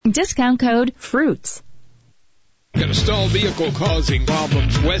Discount code FRUITS. Got a stalled vehicle causing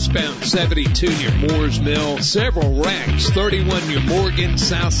problems westbound 72 near Moore's Mill. Several wrecks. 31 near Morgan,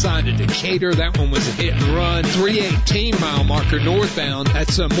 south side of Decatur. That one was a hit and run. 318 mile marker northbound.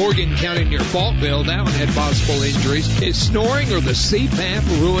 That's Morgan County near Faultville. That one had possible injuries. Is snoring or the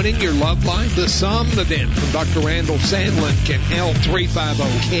CPAP ruining your love life? The Sum event from Dr. Randall Sandlin can help.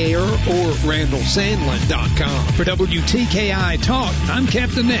 350-CARE or randallsandlin.com. For WTKI Talk, I'm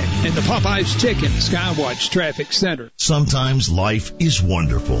Captain Nick in the Popeyes Chicken Skywatch Traffic Center. Sometimes life is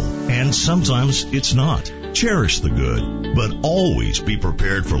wonderful, and sometimes it's not. Cherish the good, but always be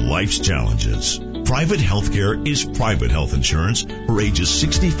prepared for life's challenges. Private healthcare is private health insurance for ages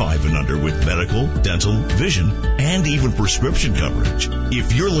 65 and under with medical, dental, vision, and even prescription coverage.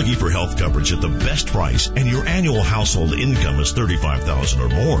 If you're looking for health coverage at the best price and your annual household income is $35,000 or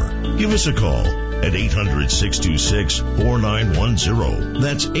more, give us a call at 800-626-4910.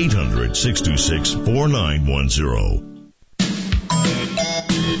 That's 800-626-4910.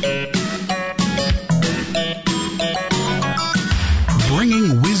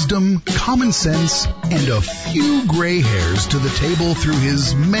 Bringing wisdom, common sense, and a few gray hairs to the table through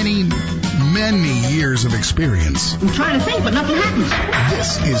his many, many years of experience. I'm trying to think, but nothing happens.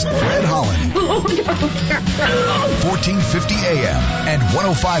 This is Fred Holland. 1450 AM and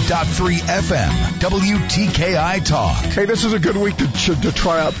 105.3 FM, WTKI Talk. Hey, this is a good week to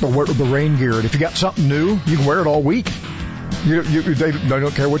try out the rain gear. And if you got something new, you can wear it all week. They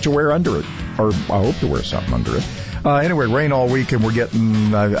don't care what you wear under it. Or I hope you wear something under it. Anyway, rain all week, and we're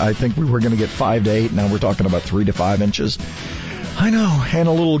getting, I think we were going to get 5 to 8. Now we're talking about 3 to 5 inches. I know, and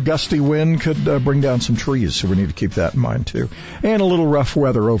a little gusty wind could bring down some trees, so we need to keep that in mind, too. And a little rough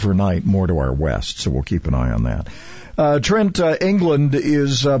weather overnight, more to our west, so we'll keep an eye on that. Trent, England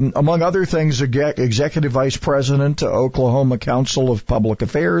is, among other things, Executive Vice President, Oklahoma Council of Public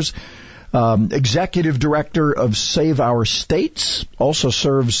Affairs, Executive Director of Save Our States, also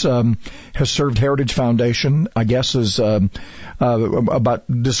has served Heritage Foundation, I guess, is about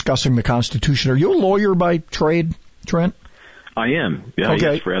discussing the Constitution. Are you a lawyer by trade, Trent? I am. Yeah,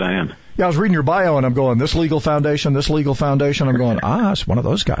 okay. Yes, Fred, I am. Yeah, I was reading your bio, and I'm going, this legal foundation. I'm going, it's one of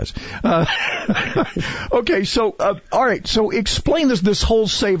those guys. Okay, so, all right, so explain this whole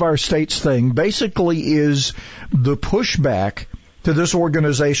Save Our States thing. Basically is the pushback to this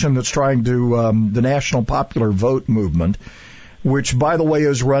organization that's trying to, the National Popular Vote Movement, which, by the way,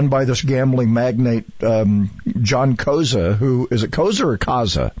 is run by this gambling magnate, John Koza, who, is it Koza or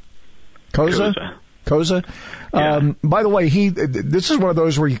Kaza? Koza? Yeah. By the way, this is one of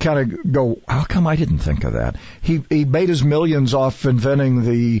those where you kind of go, how come I didn't think of that? He made his millions off inventing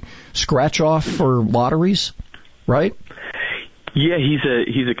the scratch-off for lotteries, right? Yeah,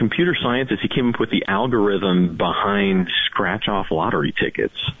 he's a computer scientist. He came up with the algorithm behind scratch-off lottery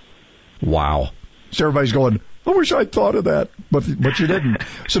tickets. Wow. So everybody's going, I wish I'd thought of that, but you didn't.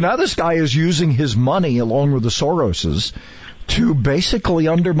 So now this guy is using his money, along with the Soroses, to basically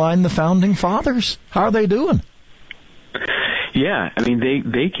undermine the Founding Fathers. How are they doing? Yeah, I mean,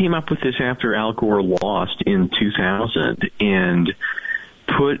 they came up with this after Al Gore lost in 2000 and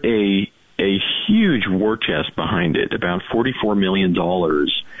put a huge war chest behind it, about $44 million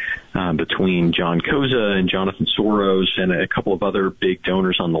between John Koza and Jonathan Soros and a couple of other big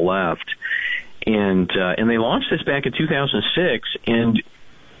donors on the left. And they launched this back in 2006, and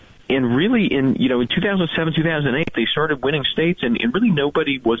really in 2007, 2008, they started winning states, and really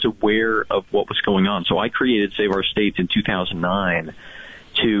nobody was aware of what was going on. So I created Save Our States in 2009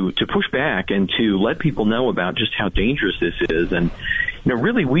 to push back and to let people know about just how dangerous this is. And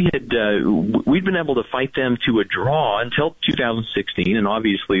really we'd been able to fight them to a draw until 2016, and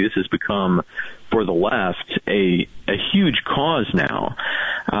obviously this has become, for the left, a huge cause now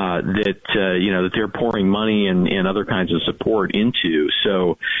that they're pouring money and other kinds of support into.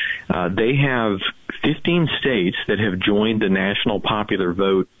 So they have 15 states that have joined the National Popular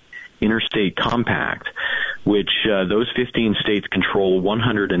Vote Interstate Compact, which those 15 states control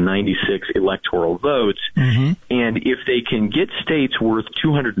 196 electoral votes. Mm-hmm. And if they can get states worth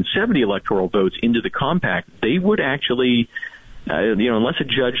 270 electoral votes into the compact, they would actually, unless a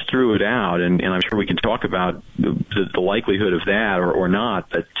judge threw it out, and I'm sure we can talk about the likelihood of that or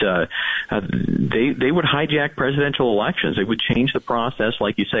not, but they would hijack presidential elections. They would change the process,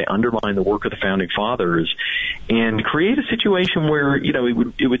 like you say, undermine the work of the Founding Fathers, and create a situation where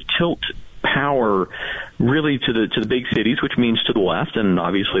it would tilt power really to the big cities, which means to the left, and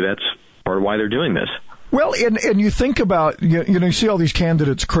obviously that's part of why they're doing this. Well, and you think about, you see all these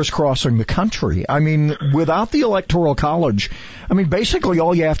candidates crisscrossing the country. I mean, without the Electoral College, I mean, basically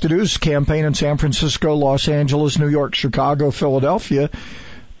all you have to do is campaign in San Francisco, Los Angeles, New York, Chicago, Philadelphia,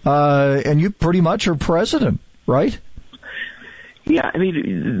 and you pretty much are president, right? Yeah, I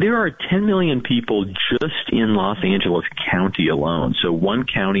mean, there are 10 million people just in Los Angeles County alone. So one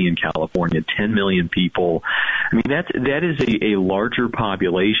county in California, 10 million people. I mean, that is a larger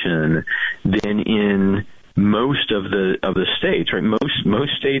population than in most of the states, right?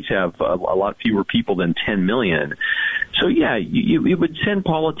 Most states have a lot fewer people than 10 million. So yeah, it would send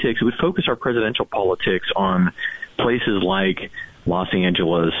politics, it would focus our presidential politics on places like Los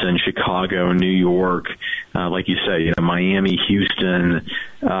Angeles and Chicago, New York, like you say, Miami, Houston,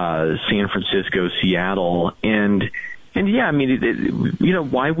 San Francisco, Seattle, and yeah, I mean,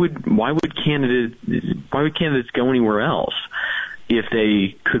 why would candidates go anywhere else if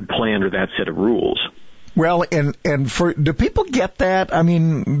they could play under that set of rules? Well, do people get that? I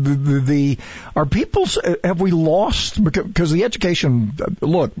mean, have we lost, because the education,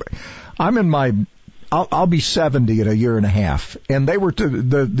 look, I'll be 70 in a year and a half, and they were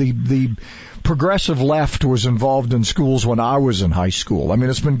the progressive left was involved in schools when I was in high school. I mean,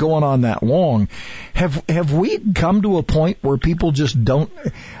 it's been going on that long. Have we come to a point where people just don't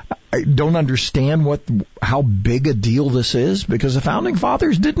understand how big a deal this is? Because the founding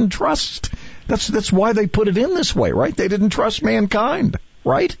fathers didn't trust. That's why they put it in this way, right? They didn't trust mankind,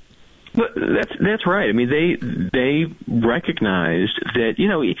 right? Well, that's right. I mean, they recognized that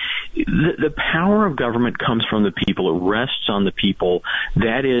the power of government comes from the people. It rests on the people.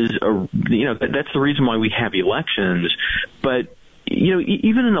 That is that's the reason why we have elections. But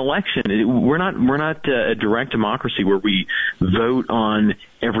even an election, we're not a direct democracy where we vote on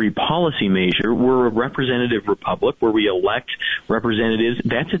every policy measure. We're a representative republic where we elect representatives.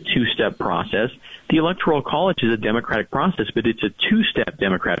 That's a two-step process. The Electoral College is a democratic process, but it's a two-step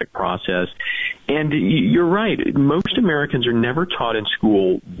democratic process. And you're right. Most Americans are never taught in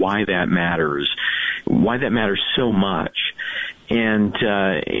school why that matters so much. And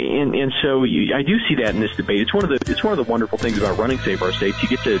so I do see that in this debate. It's one of the wonderful things about running Save Our States. You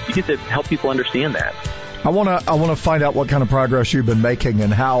get to help people understand that. I want to find out what kind of progress you've been making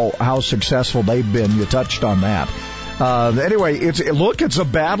and how successful they've been. You touched on that. Anyway, it's a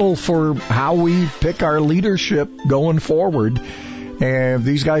battle for how we pick our leadership going forward. And if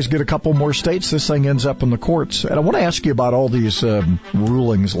these guys get a couple more states, this thing ends up in the courts. And I want to ask you about all these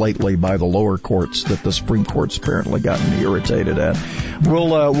rulings lately by the lower courts that the Supreme Court's apparently gotten irritated at.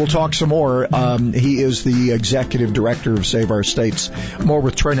 We'll talk some more. He is the executive director of Save Our States. More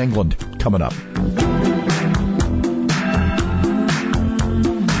with Trent England coming up.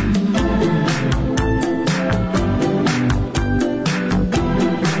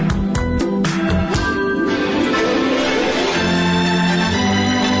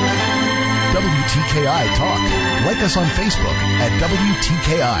 WTKI Talk. Like us on Facebook at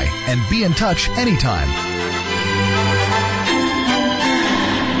WTKI and be in touch anytime.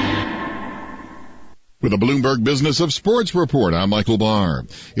 With a Bloomberg Business of Sports report, I'm Michael Barr.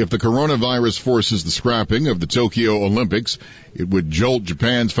 If the coronavirus forces the scrapping of the Tokyo Olympics, it would jolt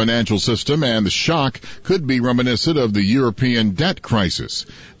Japan's financial system, and the shock could be reminiscent of the European debt crisis.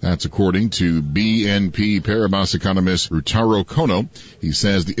 That's according to BNP Paribas economist Ryutaro Kono. He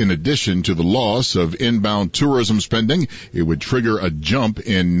says that in addition to the loss of inbound tourism spending, it would trigger a jump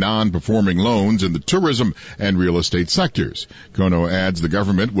in non-performing loans in the tourism and real estate sectors. Kono adds the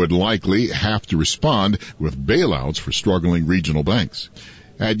government would likely have to respond with bailouts for struggling regional banks.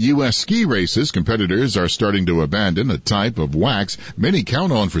 At U.S. ski races, competitors are starting to abandon a type of wax many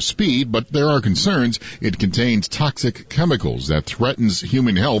count on for speed, but there are concerns it contains toxic chemicals that threatens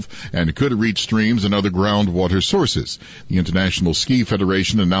human health and could reach streams and other groundwater sources. The International Ski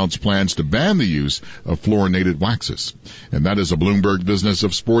Federation announced plans to ban the use of fluorinated waxes. And that is a Bloomberg Business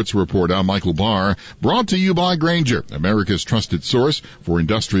of Sports report. I'm Michael Barr, brought to you by Grainger, America's trusted source for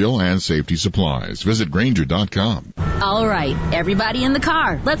industrial and safety supplies. Visit Grainger.com. All right, everybody in the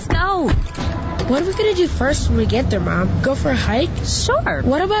car. Let's go. What are we going to do first when we get there, Mom? Go for a hike? Sure.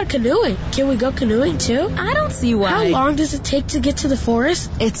 What about canoeing? Can we go canoeing, too? I don't see why. How long does it take to get to the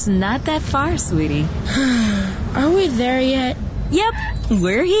forest? It's not that far, sweetie. Are we there yet? Yep,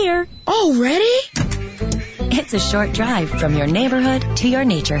 we're here. Already? It's a short drive from your neighborhood to your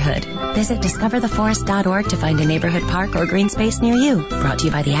naturehood. Visit discovertheforest.org to find a neighborhood park or green space near you. Brought to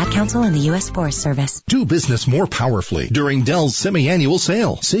you by the Ad Council and the U.S. Forest Service. Do business more powerfully during Dell's semi-annual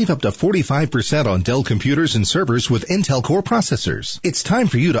sale. Save up to 45% on Dell computers and servers with Intel Core processors. It's time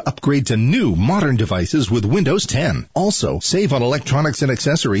for you to upgrade to new modern devices with Windows 10. Also, save on electronics and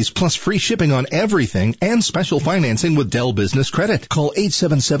accessories plus free shipping on everything and special financing with Dell Business Credit. Call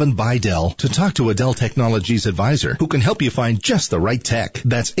 877-BUY-DELL to talk to a Dell Technologies advisor who can help you find just the right tech.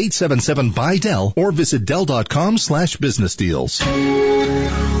 That's 877-BUY-DELL or visit Dell.com/business deals.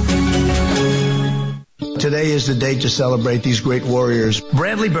 today is the day to celebrate these great warriors.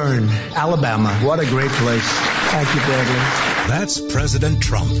 Bradley Byrne, Alabama. What a great place. Thank you, Bradley. That's President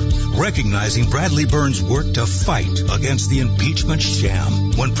Trump, recognizing Bradley Byrne's work to fight against the impeachment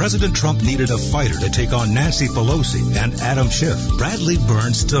sham. When President Trump needed a fighter to take on Nancy Pelosi and Adam Schiff, Bradley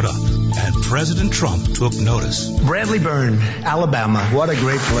Byrne stood up, and President Trump took notice. Bradley Byrne, Alabama. What a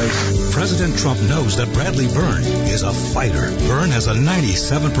great place. President Trump knows that Bradley Byrne is a fighter. Byrne has a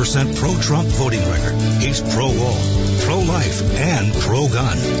 97% pro-Trump voting record. He's pro-war, pro-life, and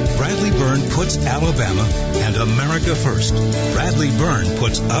pro-gun. Bradley Byrne puts Alabama and America first. Bradley Byrne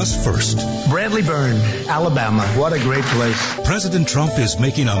puts us first. Bradley Byrne, Alabama. What a great place. President Trump is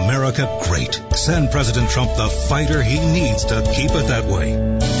making America great. Send President Trump the fighter he needs to keep it that way.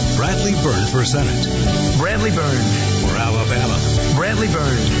 Bradley Byrne for Senate. Bradley Byrne for Alabama. Bradley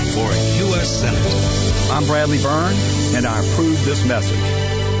Byrne for U.S. Senate. I'm Bradley Byrne, and I approve this message.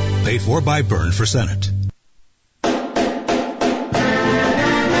 Paid for by Byrne for Senate.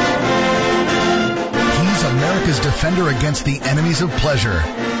 America's defender against the enemies of pleasure.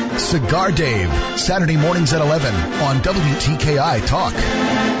 Cigar Dave, Saturday mornings at 11 on WTKI Talk.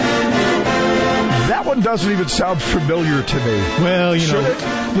 That one doesn't even sound familiar to me. Well,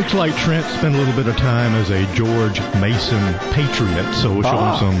 looks like Trent spent a little bit of time as a George Mason patriot, so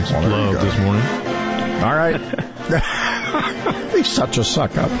showing some love this morning. All right. He's such a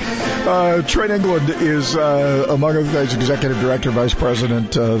suck-up. Trent England is, among other things, Executive Director, Vice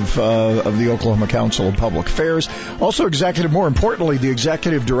President of the Oklahoma Council of Public Affairs. Also more importantly, the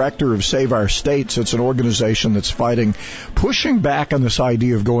Executive Director of Save Our States. It's an organization that's pushing back on this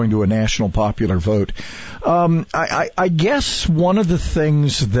idea of going to a national popular vote. I guess one of the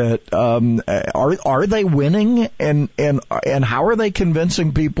things that, are they winning and how are they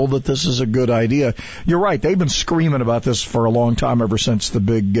convincing people that this is a good idea? You're right. They've been screaming about this for a long time, ever since the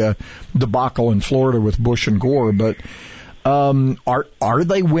big debacle in Florida with Bush and Gore. But are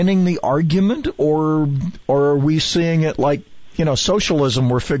they winning the argument, or are we seeing it like, socialism?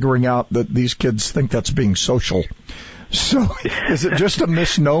 We're figuring out that these kids think that's being social. So is it just a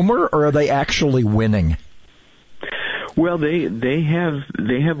misnomer, or are they actually winning? Well, they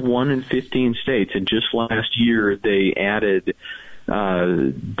have won in 15 states, and just last year they added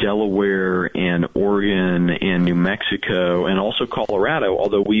Delaware and Oregon and New Mexico and also Colorado,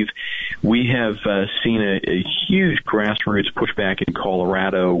 although we have seen a huge grassroots pushback in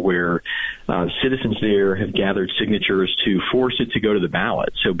Colorado where citizens there have gathered signatures to force it to go to the ballot.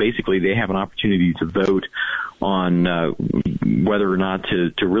 So basically they have an opportunity to vote on whether or not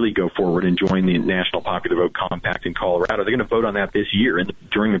to really go forward and join the National Popular Vote Compact in Colorado. They're going to vote on that this year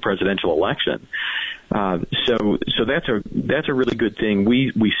during the presidential election. So that's a really good thing.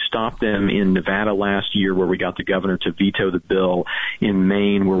 We stopped them in Nevada last year, where we got the governor to veto the bill, in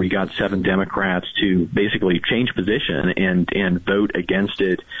Maine, where we got 7 Democrats to basically change position and vote against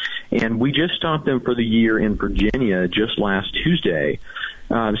it. And we just stopped them for the year in Virginia just last Tuesday.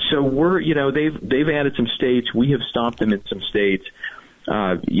 So they've added some states. We have stopped them in some states.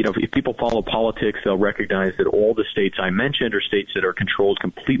 If people follow politics, they'll recognize that all the states I mentioned are states that are controlled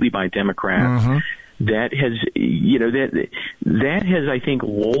completely by Democrats. Mm-hmm. That has, that has, I think,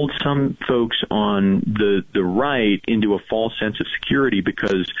 lulled some folks on the right into a false sense of security,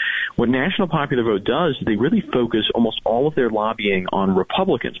 because what National Popular Vote does, they really focus almost all of their lobbying on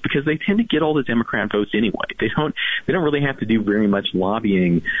Republicans, because they tend to get all the Democrat votes anyway. They don't really have to do very much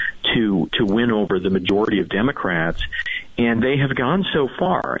lobbying to win over the majority of Democrats. And they have gone so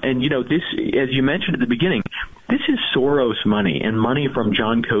far. And, this, as you mentioned at the beginning, this is Soros money and money from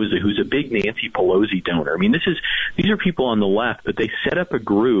John Koza, who's a big Nancy Pelosi donor. I mean, these are people on the left, but they set up a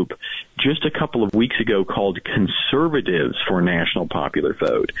group just a couple of weeks ago called Conservatives for National Popular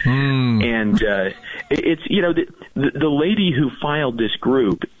Vote. And it's, the lady who filed this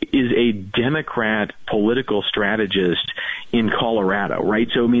group is a Democrat political strategist in Colorado, right?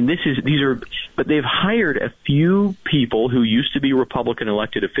 So, I mean, but they've hired a few people who used to be Republican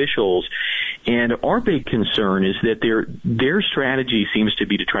elected officials, and our big concern is that their strategy seems to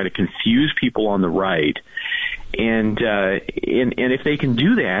be to try to confuse people on the right. And if they can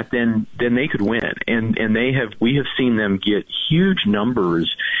do that, then they could win. And we have seen them get huge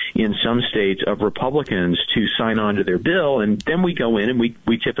numbers in some states of Republicans to sign on to their bill, and then we go in and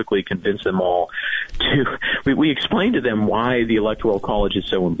we typically convince them all we explain to them why the Electoral College is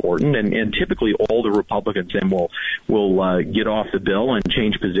so important, and typically all the Republicans then will get off the bill and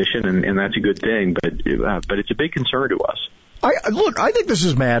change position, and that's a good thing. But it's a big concern to us. I think this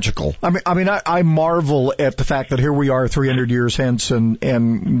is magical. I marvel at the fact that here we are 300 years hence,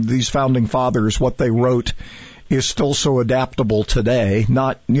 and these founding fathers, what they wrote is still so adaptable today.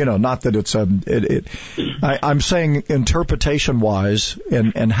 Not that it's I'm saying interpretation wise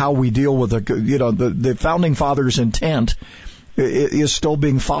and how we deal with the founding fathers' intent is still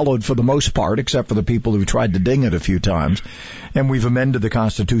being followed for the most part, except for the people who tried to ding it a few times. And we've amended the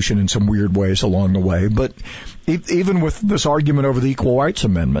Constitution in some weird ways along the way. But even with this argument over the Equal Rights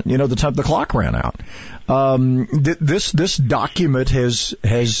Amendment, the clock ran out. This document has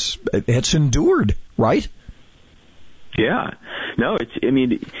endured, right? Yeah. No,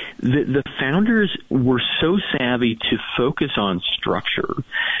 the founders were so savvy to focus on structure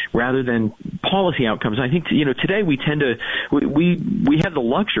rather than policy outcomes. I think, today we tend to, we have the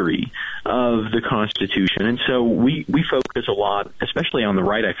luxury of the Constitution, and so we focus a lot, especially on the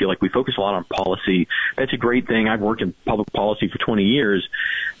right. I feel like we focus a lot on policy. That's a great thing. I've worked in public policy for 20 years.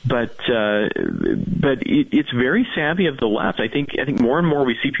 But it's very savvy of the left. I think more and more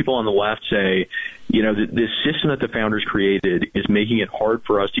we see people on the left say, this system that the founders created is making it hard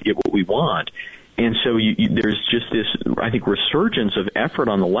for us to get what we want. And so there's just this, I think, resurgence of effort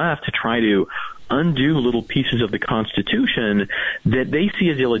on the left to try to undo little pieces of the Constitution that they see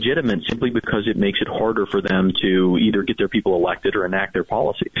as illegitimate simply because it makes it harder for them to either get their people elected or enact their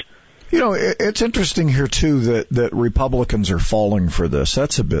policies. It's interesting here, too, that Republicans are falling for this.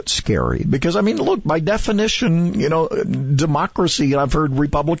 That's a bit scary because, look, by definition, democracy, and I've heard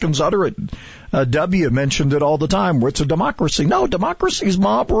Republicans utter it. W mentioned it all the time, where it's a democracy. No, democracy is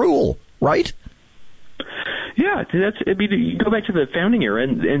mob rule, right? Yeah, you go back to the founding era,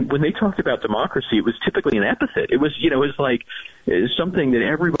 and when they talked about democracy, it was typically an epithet. It was, it was like something that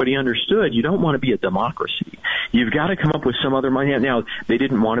everybody understood. You don't want to be a democracy. You've got to come up with some other money. Now, they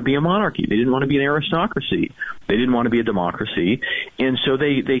didn't want to be a monarchy. They didn't want to be an aristocracy. They didn't want to be a democracy. And so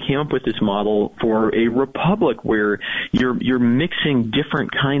they came up with this model for a republic where you're mixing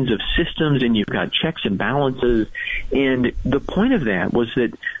different kinds of systems and you've got checks and balances. And the point of that was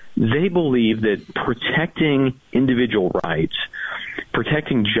that they believe that protecting individual rights,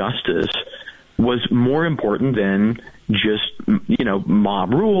 protecting justice, was more important than just,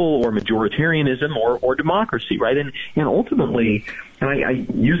 mob rule or majoritarianism or democracy, right? And ultimately, and I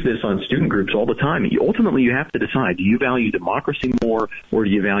use this on student groups all the time, ultimately you have to decide, do you value democracy more or do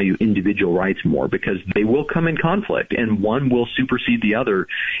you value individual rights more? Because they will come in conflict and one will supersede the other.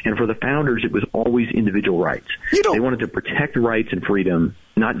 And for the founders, it was always individual rights. They wanted to protect rights and freedom,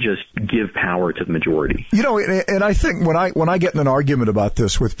 not just give power to the majority. And I think when I get in an argument about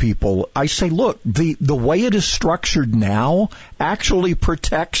this with people, I say, look, the way it is structured now actually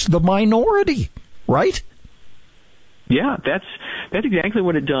protects the minority, right? Yeah, that's exactly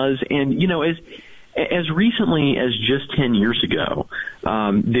what it does. And, as recently as just 10 years ago,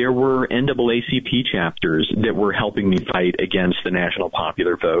 there were NAACP chapters that were helping me fight against the national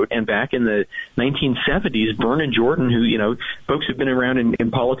popular vote. And back in the 1970s, Vernon Jordan, who, folks who've been around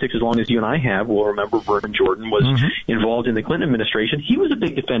in politics as long as you and I have will remember Vernon Jordan was involved in the Clinton administration. He was a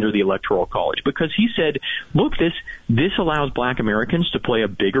big defender of the Electoral College because he said, look, this allows black Americans to play a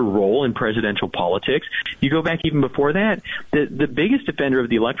bigger role in presidential politics. You go back even before that, the biggest defender of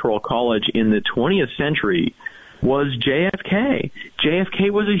the Electoral College in the 20th century was JFK. JFK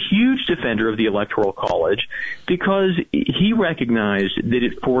was a huge defender of the Electoral College because he recognized that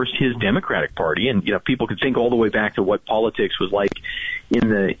it forced his Democratic Party, and people could think all the way back to what politics was like in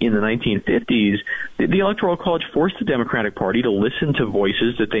the 1950s. The Electoral College forced the Democratic Party to listen to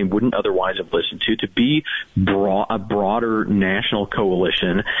voices that they wouldn't otherwise have listened to be a broader national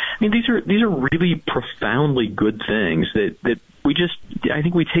coalition. These are really profoundly good things that I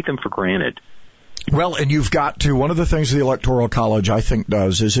think we take them for granted. Well, and you've got to, one of the things the Electoral College, I think,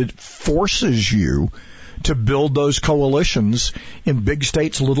 does is it forces you to build those coalitions in big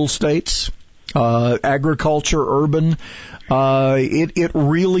states, little states, agriculture, urban. It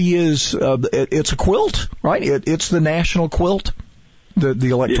really is, it's a quilt, right? It's the national quilt,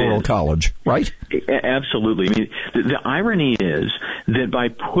 the Electoral College, right? Absolutely. The irony is that by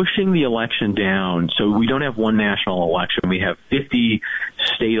pushing the election down, so we don't have one national election, we have 50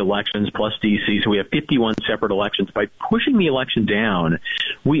 state elections plus D.C., so we have 51 separate elections. By pushing the election down,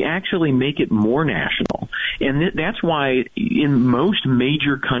 we actually make it more national. And that's why in most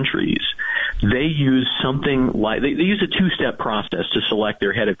major countries, they use something like, they use a two-step process to select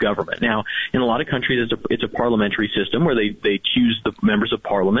their head of government. Now, in a lot of countries, it's a parliamentary system where they choose the members of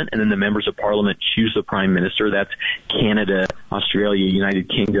parliament, and then the members of parliament choose the prime minister. That's Canada, Australia, United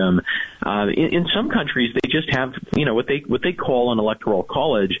Kingdom. In some countries, they just have, what they call an electoral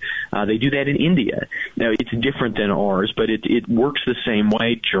college. They do that in India. Now, it's different than ours, but it works the same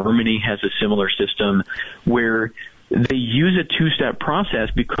way. Germany has a similar system where they use a two-step process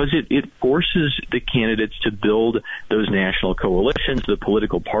because it forces the candidates to build those national coalitions, the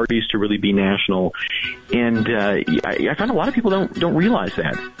political parties to really be national. And I find a lot of people don't realize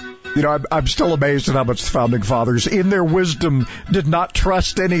that. You know, I'm still amazed at how much the Founding Fathers, in their wisdom, did not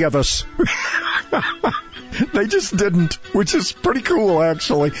trust any of us. They just didn't, which is pretty cool,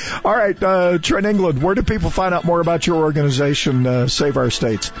 actually. All right, Trent England, where do people find out more about your organization, Save Our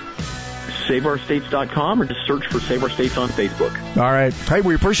States? SaveOurStates.com, or just search for Save Our States on Facebook. All right. Hey,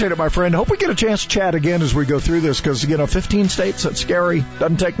 we appreciate it, my friend. Hope we get a chance to chat again as we go through this because, 15 states, that's scary.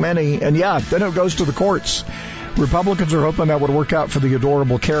 Doesn't take many. And, then it goes to the courts. Republicans are hoping that would work out for the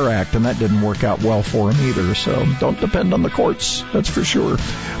Adorable Care Act, and that didn't work out well for them either. So don't depend on the courts, that's for sure.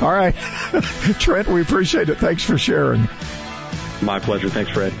 All right. Trent, we appreciate it. Thanks for sharing. My pleasure.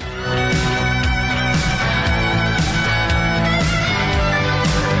 Thanks, Fred.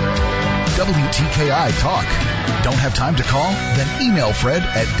 WTKI Talk. Don't have time to call? Then email Fred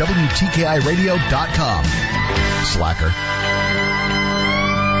at WTKIRadio.com. Slacker.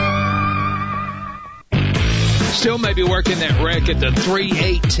 Still maybe working that wreck at the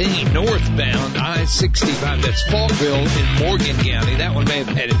 318 northbound I-65. That's Faultville in Morgan County. That one may have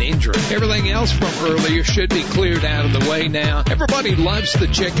had an injury. Everything else from earlier should be cleared out of the way now. Everybody loves the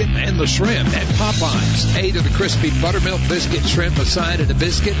chicken and the shrimp at Popeyes. 8 of the crispy buttermilk biscuit shrimp, a side of the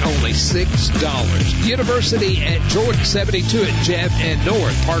biscuit, only $6. University at Jordan 72 at Jeff and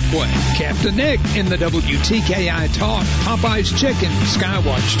North Parkway. Captain Nick in the WTKI Talk. Popeyes Chicken,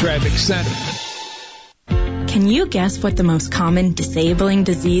 Skywatch Traffic Center. Can you guess what the most common disabling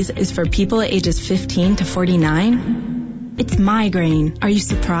disease is for people ages 15 to 49? It's migraine. Are you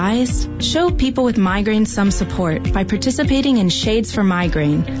surprised? Show people with migraine some support by participating in Shades for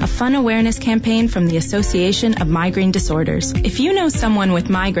Migraine, a fun awareness campaign from the Association of Migraine Disorders. If you know someone with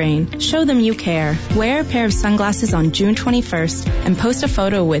migraine, show them you care. Wear a pair of sunglasses on June 21st and post a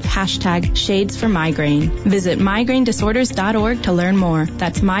photo with hashtag Shades for Migraine. Visit migrainedisorders.org to learn more.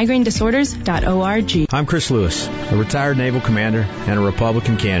 That's migrainedisorders.org. I'm Chris Lewis, a retired naval commander and a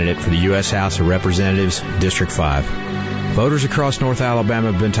Republican candidate for the U.S. House of Representatives, District 5. Voters across North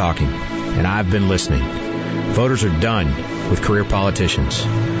Alabama have been talking, and I've been listening. Voters are done with career politicians.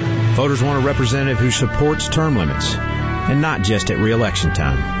 Voters want a representative who supports term limits, and not just at re-election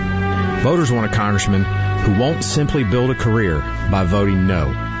time. Voters want a congressman who won't simply build a career by voting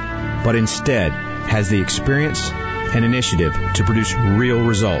no, but instead has the experience and initiative to produce real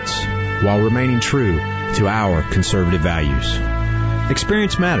results while remaining true to our conservative values.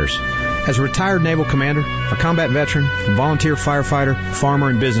 Experience matters. As a retired naval commander, a combat veteran, a volunteer firefighter, farmer,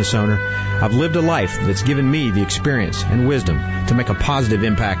 and business owner, I've lived a life that's given me the experience and wisdom to make a positive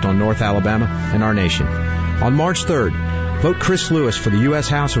impact on North Alabama and our nation. On March 3rd, vote Chris Lewis for the U.S.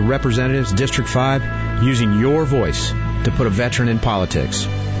 House of Representatives, District 5, using your voice to put a veteran in politics,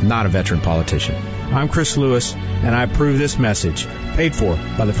 not a veteran politician. I'm Chris Lewis, and I approve this message, paid for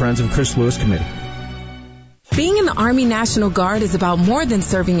by the Friends of Chris Lewis Committee. Being in the Army National Guard is about more than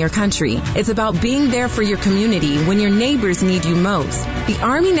serving your country. It's about being there for your community when your neighbors need you most. The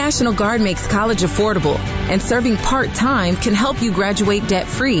Army National Guard makes college affordable, and serving part-time can help you graduate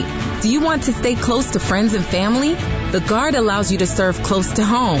debt-free. Do you want to stay close to friends and family? The Guard allows you to serve close to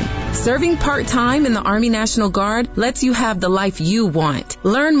home. Serving part-time in the Army National Guard lets you have the life you want.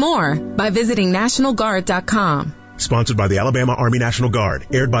 Learn more by visiting NationalGuard.com. Sponsored by the Alabama Army National Guard.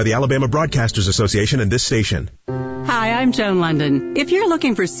 Aired by the Alabama Broadcasters Association and this station. Hi, I'm Joan London. If you're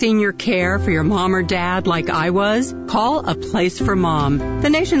looking for senior care for your mom or dad like I was, call A Place for Mom,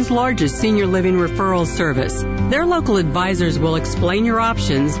 the nation's largest senior living referral service. Their local advisors will explain your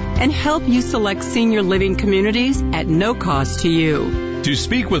options and help you select senior living communities at no cost to you. To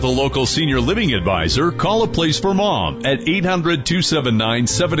speak with a local senior living advisor, call A Place for Mom at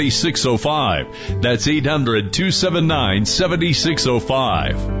 800-279-7605. That's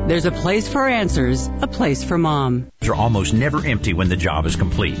 800-279-7605. There's a place for answers, a place for Mom. Are almost never empty when the job is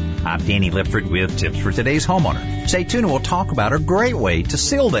complete. I'm Danny Lipford with tips for today's homeowner. Stay tuned and we'll talk about a great way to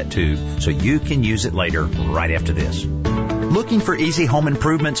seal that tube so you can use it later right after this. Looking for easy home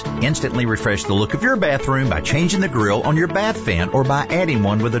improvements? Instantly refresh the look of your bathroom by changing the grill on your bath fan or by adding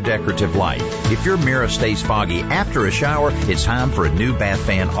one with a decorative light. If your mirror stays foggy after a shower, it's time for a new bath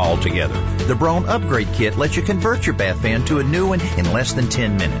fan altogether. The Braun Upgrade Kit lets you convert your bath fan to a new one in less than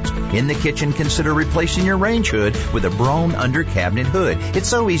 10 minutes. In the kitchen, consider replacing your range hood with a Braun under cabinet hood. It's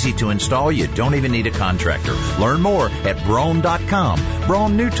so easy to install, you don't even need a contractor. Learn more at Braun.com.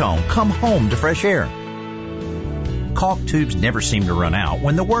 Braun Newtone, come home to fresh air. Caulk tubes never seem to run out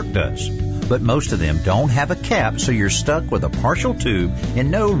when the work does. but most of them don't have a cap, so you're stuck with a partial tube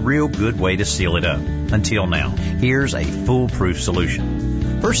and no real good way to seal it up. Until now, here's a foolproof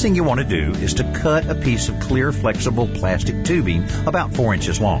solution. First thing you want to do is to cut a piece of clear, flexible plastic tubing about 4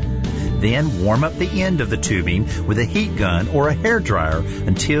 inches long. Then warm up the end of the tubing with a heat gun or a hair dryer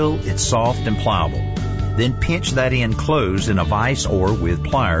until it's soft and pliable. Then pinch that end closed in a vise or with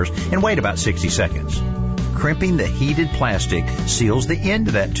pliers and wait about 60 seconds. Crimping the heated plastic seals the end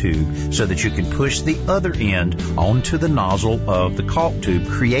of that tube so that you can push the other end onto the nozzle of the caulk tube,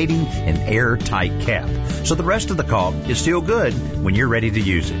 creating an airtight cap. So the rest of the caulk is still good when you're ready to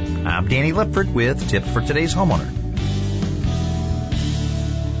use it. I'm Danny Lipford with Tips for Today's Homeowner.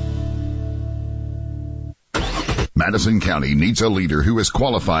 Madison County needs a leader who is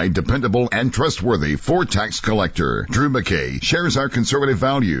qualified, dependable, and trustworthy for tax collector. Drew McKay shares our conservative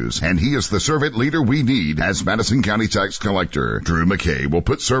values, and he is the servant leader we need as Madison County tax collector. Drew McKay will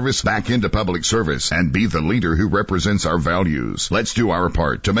put service back into public service and be the leader who represents our values. Let's do our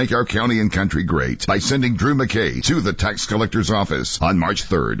part to make our county and country great by sending Drew McKay to the tax collector's office on March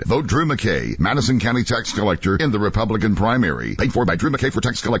 3rd. Vote Drew McKay, Madison County tax collector, in the Republican primary. Paid for by Drew McKay for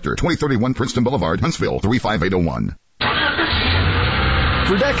tax collector, 2031 Princeton Boulevard, Huntsville, 35801.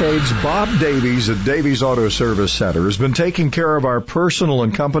 For decades, Bob Davies at Davies Auto Service Center has been taking care of our personal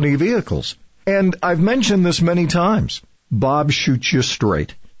and company vehicles. And I've mentioned this many times. Bob shoots you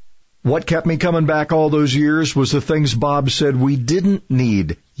straight. What kept me coming back all those years was the things Bob said we didn't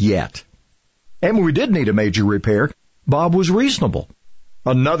need yet. And when we did need a major repair, Bob was reasonable.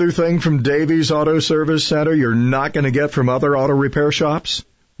 Another thing from Davies Auto Service Center you're not going to get from other auto repair shops: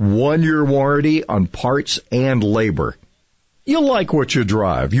 1-year warranty on parts and labor. You like what you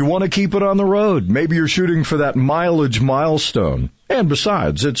drive. You want to keep it on the road. Maybe you're shooting for that mileage milestone. And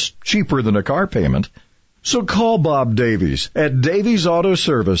besides, it's cheaper than a car payment. So call Bob Davies at Davies Auto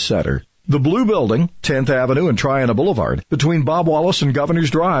Service Center, the Blue Building, 10th Avenue and Triana Boulevard, between Bob Wallace and Governor's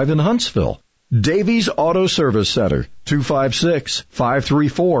Drive in Huntsville. Davies Auto Service Center,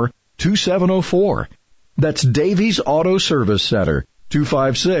 256-534-2704. That's Davies Auto Service Center,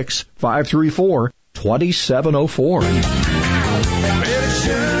 256-534-2704.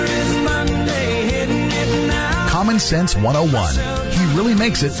 Common Sense 101. He really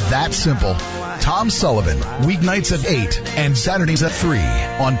makes it that simple. Tom Sullivan, weeknights at 8 and Saturdays at 3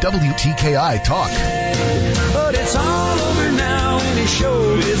 on WTKI Talk. But it's all over now and it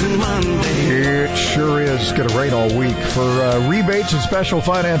sure isn't Monday. It sure is going to rain all week. For rebates and special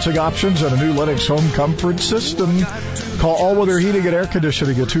financing options on a new Lennox home comfort system, call All Weather Heating and Air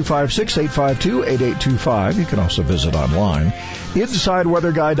Conditioning at 256-852-8825. You can also visit online.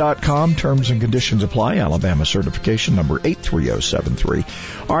 InsideWeatherGuy.com. Terms and conditions apply. Alabama certification number 83073.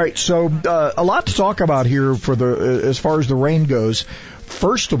 All right, so a lot to talk about here for the as far as the rain goes.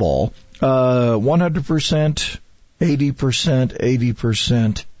 First of all, 100%, 80%,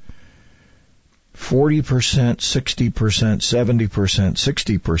 80%, 40%, 60%, 70%,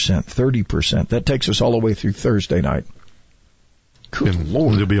 60%, 30%. That takes us all the way through Thursday night. Good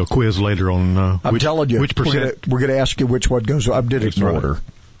Lord. There'll be a quiz later on I'm telling you, which percent. We're going to ask you which one goes. I did it in order.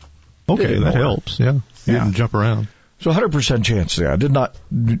 Okay, that helps. Yeah. You didn't jump around. So 100% chance there. I did not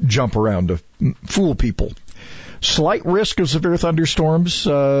jump around to fool people. Slight risk of severe thunderstorms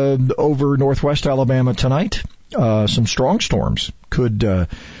over northwest Alabama tonight. Some strong storms could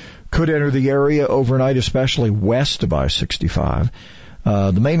enter the area overnight, especially west of I-65.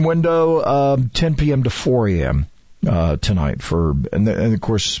 The main window 10 p.m. to 4 a.m. Tonight and of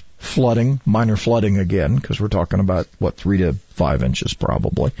course flooding, minor flooding again, because we're talking about 3 to 5 inches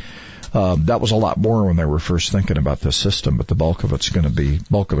probably. That was a lot more when they were first thinking about this system, but the bulk of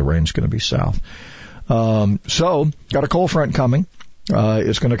the rain's going to be south. So got a cold front coming.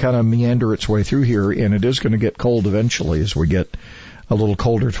 It's going to kind of meander its way through here, and it is going to get cold eventually as we get a little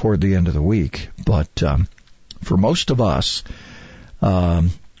colder toward the end of the week. But for most of us,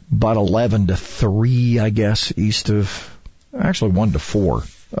 about 11 to 3, I guess, east of, actually 1 to 4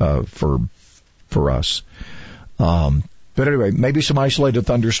 for us. But anyway, maybe some isolated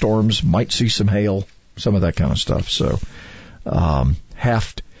thunderstorms, might see some hail, some of that kind of stuff. So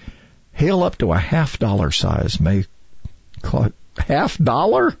hail up to a $50 size may caught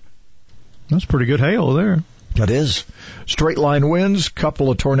 $50? That's pretty good hail there. That is. Straight line winds,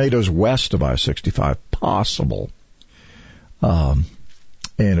 couple of tornadoes west of I-65 possible. And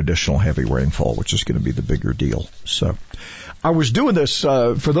additional heavy rainfall, which is going to be the bigger deal. So I was doing this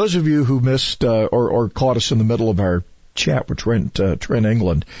for those of you who missed or caught us in the middle of our chat with Trent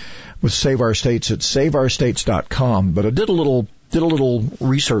England with Save Our States at saveourstates.com, but I did a little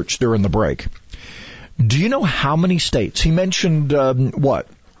research during the break. Do you know how many states? He mentioned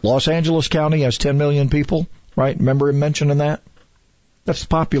Los Angeles County has 10 million people, right? Remember him mentioning that? That's the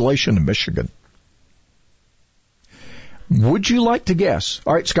population of Michigan. Would you like to guess?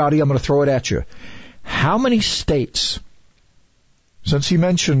 All right, Scotty, I'm going to throw it at you. How many states, since he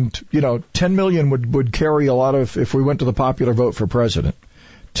mentioned, 10 million would carry a lot of, if we went to the popular vote for president,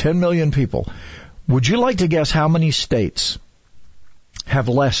 10 million people. Would you like to guess how many states have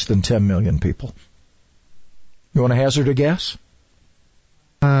less than 10 million people? You want to hazard a guess?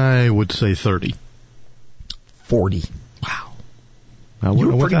 I would say 30. 40. Wow. You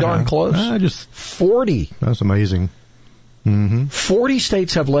were pretty darn close. Just 40. That's amazing. Mm-hmm. 40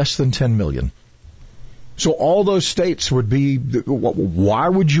 states have less than 10 million. So all those states would be, why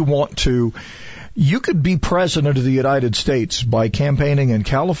would you want to? You could be president of the United States by campaigning in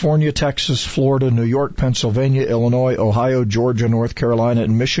California, Texas, Florida, New York, Pennsylvania, Illinois, Ohio, Georgia, North Carolina,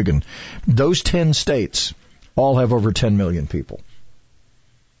 and Michigan. Those 10 states all have over 10 million people.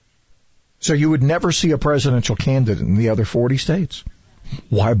 So you would never see a presidential candidate in the other 40 states.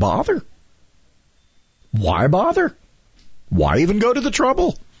 Why bother? Why bother? Why even go to the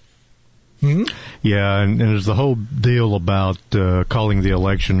trouble? Yeah, and there's the whole deal about calling the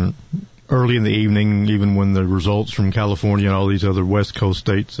election early in the evening, even when the results from California and all these other West Coast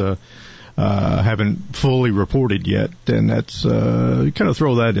states haven't fully reported yet. And that's you kind of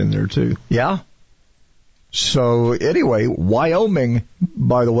throw that in there, too. Yeah. So anyway, Wyoming,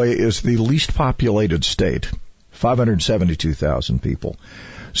 by the way, is the least populated state, 572,000 people.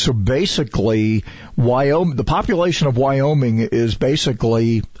 So basically, the population of Wyoming is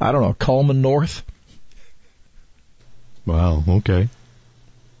basically, Cullman North. Wow. Okay.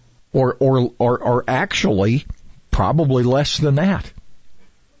 Or actually, probably less than that.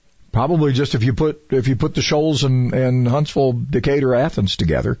 Probably just if you put the Shoals and Huntsville, Decatur, Athens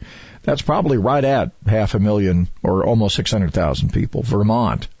together, that's probably right at 500,000 or almost 600,000 people.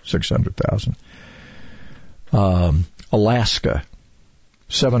 Vermont, 600,000. Alaska,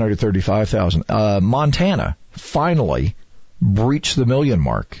 735,000. Montana finally breached the million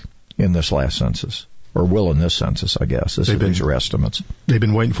mark in this last census, or will in this census, I guess. These are estimates. They've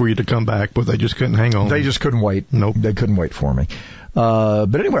been waiting for you to come back, but they just couldn't hang on. They just couldn't wait. Nope. They couldn't wait for me.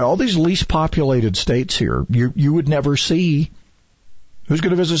 But anyway, all these least populated states here, you would never see who's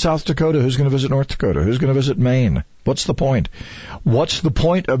going to visit South Dakota, who's going to visit North Dakota, who's going to visit Maine. What's the point? What's the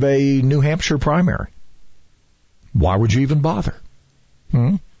point of a New Hampshire primary? Why would you even bother?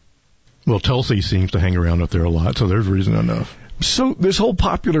 Well, Tulsi seems to hang around up there a lot, so there's reason enough. So this whole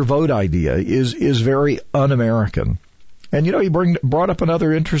popular vote idea is very un-American. And, he brought up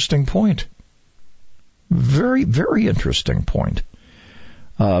another interesting point. Very, very interesting point.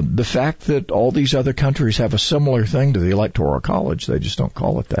 The fact that all these other countries have a similar thing to the Electoral College, they just don't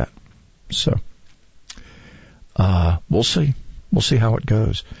call it that. So, we'll see. We'll see how it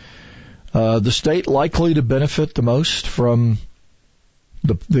goes. The state likely to benefit the most from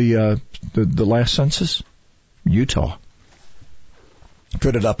the last census, Utah.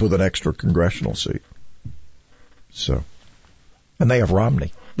 Fitted up with an extra congressional seat. So, and they have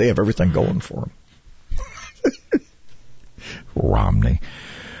Romney. They have everything going for them. Romney.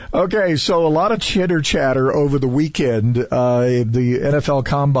 Okay, so a lot of chitter chatter over the weekend. The NFL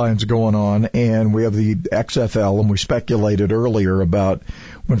Combine's going on, and we have the XFL, and we speculated earlier about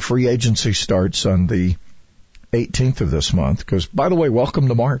when free agency starts on the 18th of this month. Because, by the way, welcome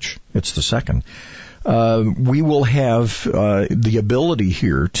to March. It's the 2nd. We will have the ability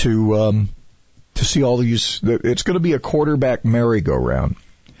here to see all these. It's going to be a quarterback merry-go-round.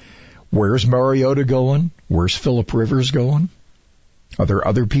 Where's Mariota going? Where's Phillip Rivers going? Are there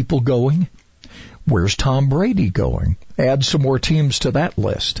other people going? Where's Tom Brady going? Add some more teams to that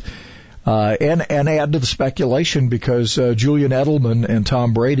list. And add to the speculation because Julian Edelman and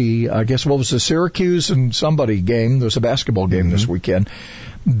Tom Brady, I guess, what was the Syracuse and somebody game? There was a basketball game this weekend.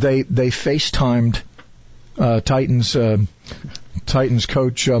 They FaceTimed Titans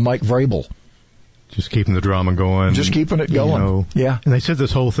coach Mike Vrabel. Just keeping the drama going. Just keeping it going. Yeah. And they said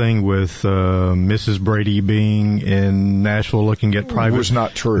this whole thing with Mrs. Brady being in Nashville looking at private. Was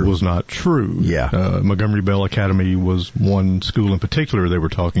not true. It was not true. Yeah. Montgomery Bell Academy was one school in particular they were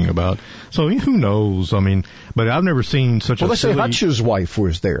talking about. So who knows? I mean, but I've never seen such a Well, they silly... say Hutch's wife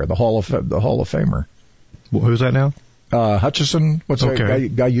was there, the Hall of Famer. Well, who's that now? Hutchison,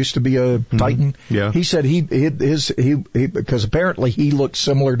 that guy used to be a Titan. Yeah. He said he because apparently he looked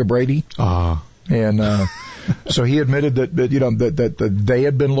similar to Brady. And so he admitted that they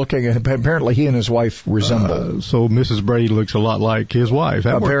had been looking at. Apparently, he and his wife resemble. So Mrs. Brady looks a lot like his wife.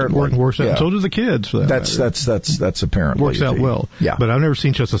 That apparently works out. Yeah. So do the kids. For that that's apparently works out well. Yeah. But I've never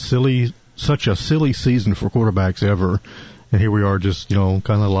seen such a silly season for quarterbacks ever. And here we are just, kind of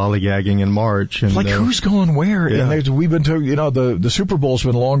lollygagging in March. And, who's going where? Yeah. And we've been told, the Super Bowl's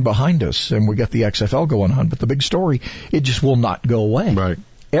been long behind us, and we got the XFL going on. But the big story, it just will not go away. Right.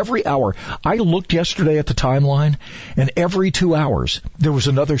 Every hour. I looked yesterday at the timeline, and every 2 hours, there was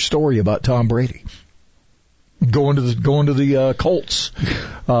another story about Tom Brady. Going to the Colts,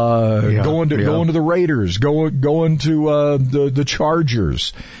 going to the Raiders, going to the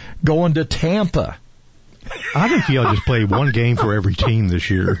Chargers, going to Tampa. I think you ought to just play one game for every team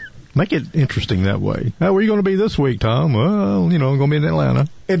this year. Make it interesting that way. Where are you going to be this week, Tom? Well, I'm going to be in Atlanta.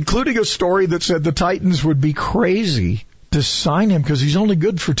 Including a story that said the Titans would be crazy to sign him because he's only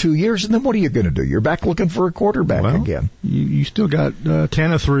good for 2 years. And then what are you going to do? You're back looking for a quarterback again. You still got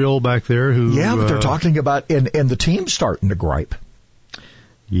Tannehill back there who... Yeah, but they're talking about... And the team's starting to gripe.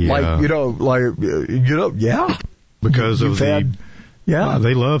 Yeah. Yeah. Because of the... Yeah,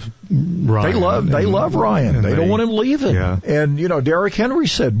 they love Ryan. They love Ryan. They don't want him leaving. Yeah. And Derrick Henry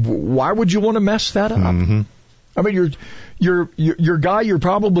said, "Why would you want to mess that up?" Mm-hmm. I mean, your guy. You're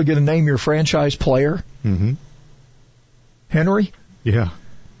probably going to name your franchise player. Mm-hmm. Henry. Yeah.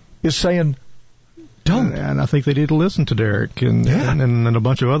 Is saying, "Don't." And I think they need to listen to Derrick and a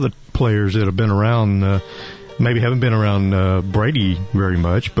bunch of other players that have been around. Maybe haven't been around Brady very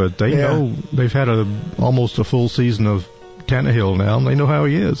much, but they know they've had almost a full season of Tannehill now, and they know how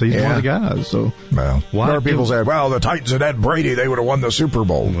he is. He's one of the guys. So, there are people say, "Well, the Titans had Brady; they would have won the Super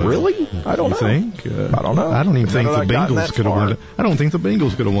Bowl." Really? I don't know. Think? I don't know. I don't even think the Bengals could have won it. I don't think the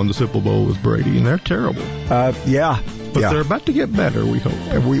Bengals could have won the Super Bowl with Brady, and they're terrible. But they're about to get better, we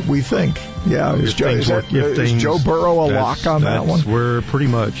hope. We think. Yeah. Is Joe Burrow a lock on that one? We're pretty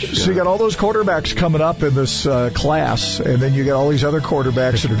much. So you got all those quarterbacks coming up in this class, and then you got all these other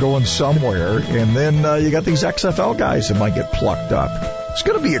quarterbacks that are going somewhere, and then you got these XFL guys that might get plucked up. It's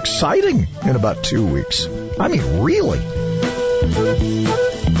going to be exciting in about 2 weeks. I mean, really.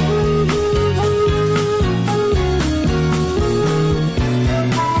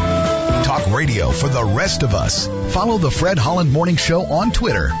 Radio for the rest of us. Follow the Fred Holland Morning Show on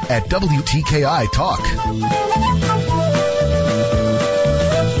Twitter at WTKI Talk.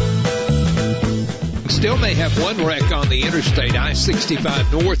 Still may have one wreck on the interstate,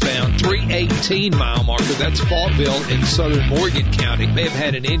 I-65 northbound, 318-mile marker. That's Faultville in southern Morgan County. May have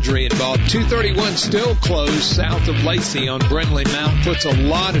had an injury involved. 231 still closed south of Lacey on Brindley Mountain. Puts a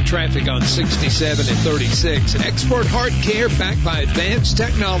lot of traffic on 67 and 36. And expert heart care backed by advanced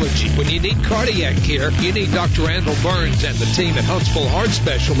technology. When you need cardiac care, you need Dr. Randall Burns and the team at Huntsville Heart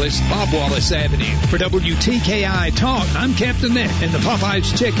Specialist, Bob Wallace Avenue. For WTKI Talk, I'm Captain Nick in the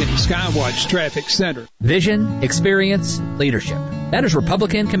Popeyes Chicken Skywatch Traffic Center. Vision, experience, leadership. That is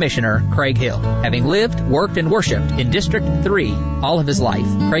Republican Commissioner Craig Hill. Having lived, worked, and worshipped in District 3 all of his life,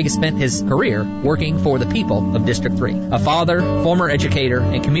 Craig has spent his career working for the people of District 3. A father, former educator,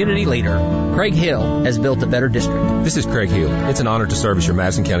 and community leader, Craig Hill has built a better district. This is Craig Hill. It's an honor to serve as your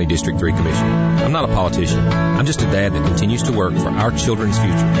Madison County District 3 Commissioner. I'm not a politician. I'm just a dad that continues to work for our children's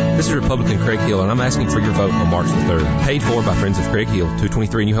future. This is Republican Craig Hill, and I'm asking for your vote on March the 3rd. Paid for by Friends of Craig Hill,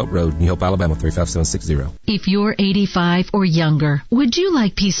 223 New Hope Road, New Hope, Alabama, 35760. If you're 85 or younger, would you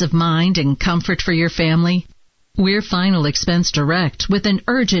like peace of mind and comfort for your family? We're Final Expense Direct with an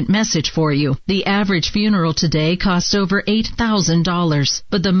urgent message for you. The average funeral today costs over $8,000,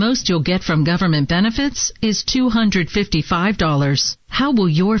 but the most you'll get from government benefits is $255. How will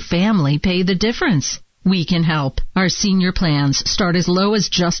your family pay the difference? We can help. Our senior plans start as low as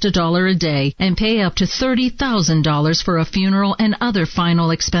just $1 a day and pay up to $30,000 for a funeral and other final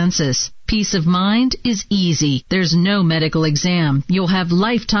expenses. Peace of mind is easy. There's no medical exam. You'll have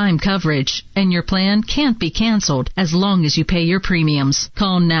lifetime coverage, and your plan can't be canceled as long as you pay your premiums.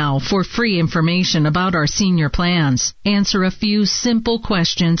 Call now for free information about our senior plans. Answer a few simple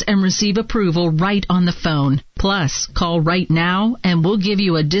questions and receive approval right on the phone. Plus, call right now and we'll give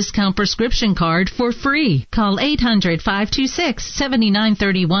you a discount prescription card for free. Call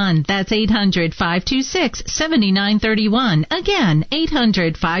 800-526-7931. That's 800-526-7931. Again,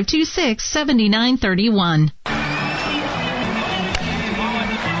 800-526-7931.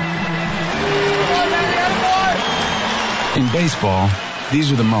 In baseball,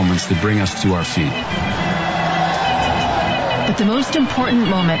 these are the moments that bring us to our feet. But the most important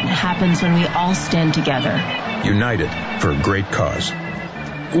moment happens when we all stand together. United for a great cause.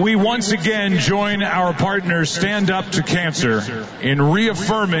 We once again join our partners Stand Up to Cancer in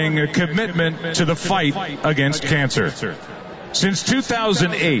reaffirming a commitment to the fight against cancer. Since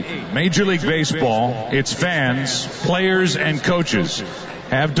 2008, Major League Baseball, its fans, players, and coaches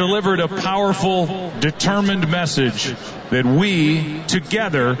have delivered a powerful, determined message that we,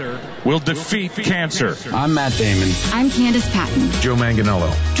 together, will defeat cancer. I'm Matt Damon. I'm Candace Patton. Joe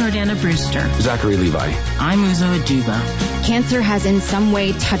Manganiello. Jordana Brewster. Zachary Levi. I'm Uzo Aduba. Cancer has in some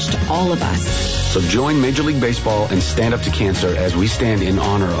way touched all of us. So join Major League Baseball and Stand Up to Cancer as we stand in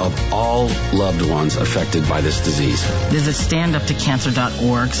honor of all loved ones affected by this disease. Visit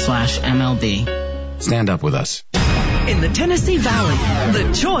standuptocancer.org/MLB. Stand up with us. In the Tennessee Valley,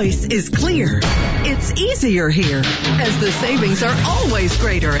 the choice is clear. It's easier here, as the savings are always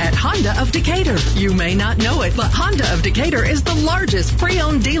greater at Honda of Decatur. You may not know it, but Honda of Decatur is the largest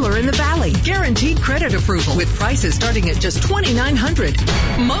pre-owned dealer in the Valley. Guaranteed credit approval with prices starting at just $2,900.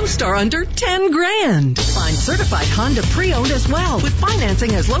 Most are under $10,000. Find certified Honda pre-owned as well, with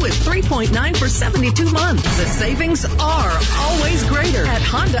financing as low as 3.9 for 72 months. The savings are always greater at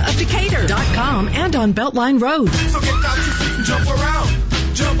HondaofDecatur.com and on Beltline Road. So get out your seat and jump around.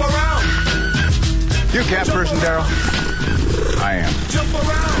 Jump around. You a cat person, Daryl? I am.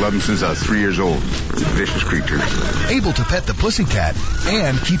 Love them since I was 3 years old. Vicious creatures. Able to pet the pussycat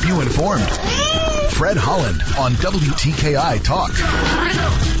and keep you informed. Fred Holland on WTKI Talk.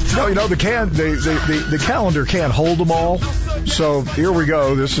 No, you know, the calendar can't hold them all. So here we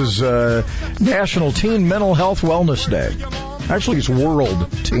go. This is National Teen Mental Health Wellness Day. Actually, it's World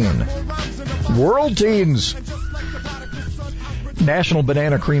Teen. World Teens. National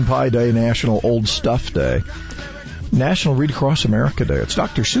Banana Cream Pie Day, National Old Stuff Day, National Read Across America Day. It's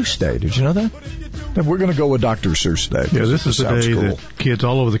Dr. Seuss Day. Did you know that? We're going to go with Dr. Seuss Day. Yeah, this is the day that kids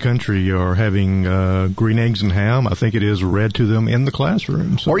all over the country are having green eggs and ham. I think it is read to them in the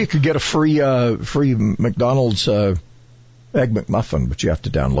classroom. So. Or you could get a free McDonald's Egg McMuffin, but you have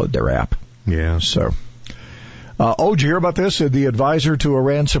to download their app. Yeah. So. Did you hear about this? The advisor to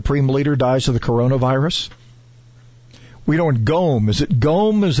Iran's supreme leader dies of the coronavirus. We know in Qom. Is it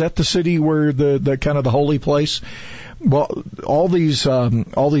Qom? Is that the city where the kind of the holy place? Well, all these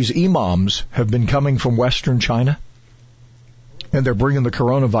imams have been coming from Western China, and they're bringing the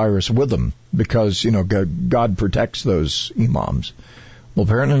coronavirus with them because, you know, God protects those imams. Well,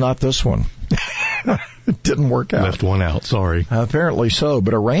 apparently not this one. It didn't work out. Left one out, sorry. Apparently so,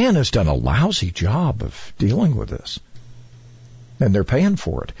 but Iran has done a lousy job of dealing with this, and they're paying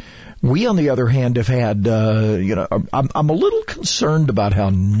for it. We, on the other hand, have had, I'm a little concerned about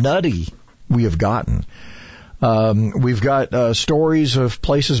how nutty we have gotten. We've got stories of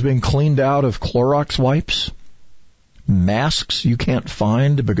places being cleaned out of Clorox wipes, masks you can't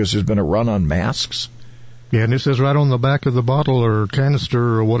find because there's been a run on masks. Yeah, and it says right on the back of the bottle or canister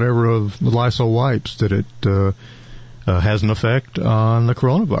or whatever of the Lysol wipes that it has an effect on the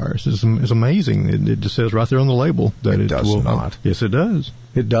coronavirus. It's amazing. It just says right there on the label that it does will not. Yes, it does.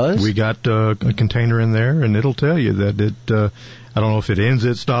 It does? We got a container in there, and it'll tell you that it, I don't know if it ends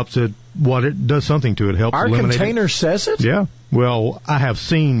it, stops it, what it does something to it, helps eliminate it. Our container says it? Yeah. Well, I have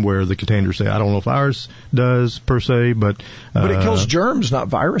seen where the container say. I don't know if ours does per se, but it kills germs, not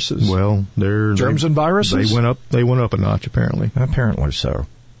viruses. Well, germs and viruses. They went up a notch apparently. Apparently so.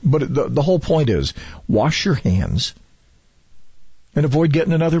 But the whole point is wash your hands and avoid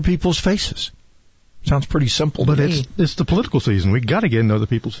getting in other people's faces. Sounds pretty simple to me. But it's the political season. We got to get in other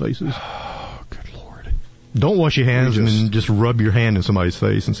people's faces. Oh, good Lord. Don't wash your hands and then just rub your hand in somebody's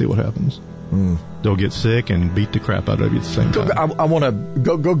face and see what happens. They'll get sick and beat the crap out of you at the same time. I want to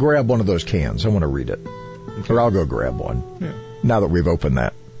go grab one of those cans. I want to read it. Okay. Or I'll go grab one. Yeah. Now that we've opened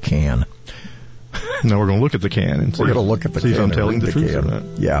that can. Now we're going to look at the can and see. We're going to look at the can. See if I'm telling the truth or not.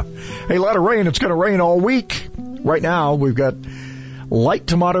 Yeah. Hey, a lot of rain. It's going to rain all week. Right now, we've got light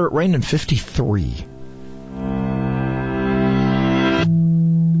to moderate rain and 53.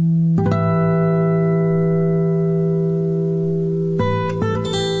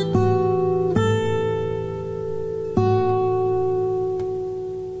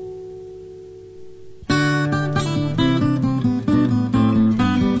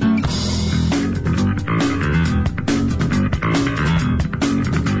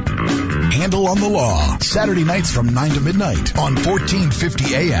 On the Law, Saturday nights from 9 to midnight on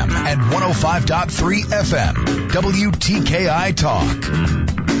 1450 AM and 105.3 FM. WTKI Talk.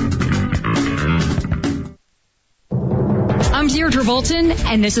 I'm Deirdre Bolton,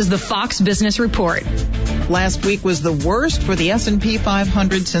 and this is the Fox Business Report. Last week was the worst for the S&P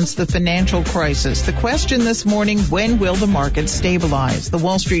 500 since the financial crisis. The question this morning, when will the market stabilize? The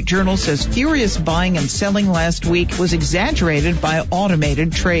Wall Street Journal says furious buying and selling last week was exaggerated by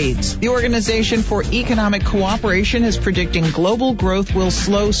automated trades. The Organization for Economic Cooperation is predicting global growth will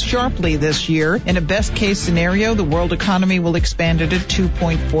slow sharply this year. In a best-case scenario, the world economy will expand at a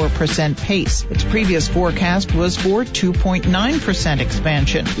 2.4% pace. Its previous forecast was for 2.9%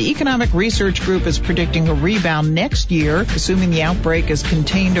 expansion. The Economic Research Group is predicting a rebound next year, assuming the outbreak is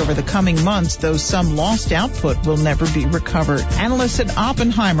contained over the coming months, though some lost output will never be recovered. Analysts at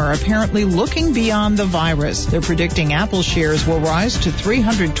Oppenheimer are apparently looking beyond the virus. They're predicting Apple shares will rise to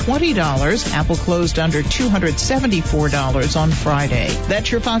 $320. Apple closed under $274 on Friday.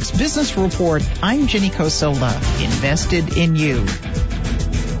 That's your Fox Business Report. I'm Jenny Cosola, invested in you.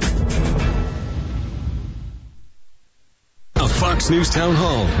 A Fox News Town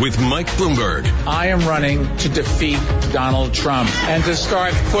Hall with Mike Bloomberg. I am running to defeat Donald Trump and to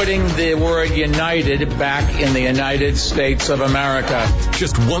start putting the word united back in the United States of America.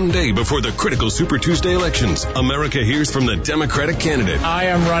 Just one day before the critical Super Tuesday elections, America hears from the Democratic candidate. I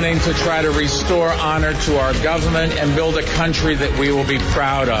am running to try to restore honor to our government and build a country that we will be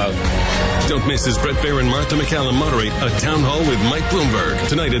proud of. Don't miss as Brett Baer and Martha McCallum moderate a Town Hall with Mike Bloomberg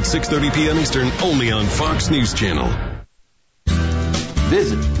tonight at 6:30 p.m. Eastern, only on Fox News Channel.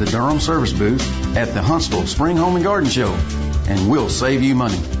 Visit the Durham service booth at the Huntsville Spring Home and Garden Show, and we'll save you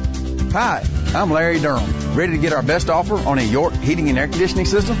money. Hi, I'm Larry Durham. Ready to get our best offer on a York heating and air conditioning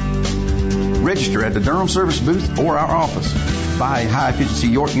system? Register at the Durham service booth or our office. Buy a high-efficiency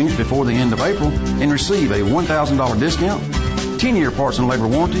York unit before the end of April and receive a $1,000 discount, 10-year parts and labor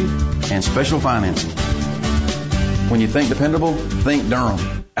warranty, and special financing. When you think dependable, think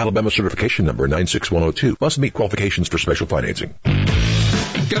Durham. Alabama certification number 96102. Must meet qualifications for special financing.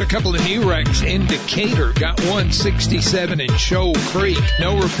 Got a couple of new wrecks in Decatur. Got 167 in Shoal Creek.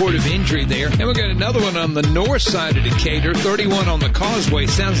 No report of injury there. And we got another one on the north side of Decatur. 31 on the causeway.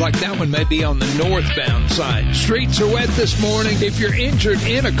 Sounds like that one may be on the northbound side. Streets are wet this morning. If you're injured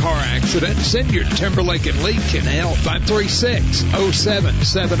in a car accident, send your Timberlake and Lee can help.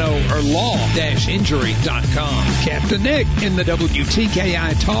 536-0770 or law-injury.com. Captain Nick in the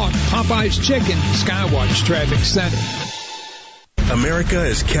WTKI Talk. Popeye's Chicken, Skywatch Traffic Center. America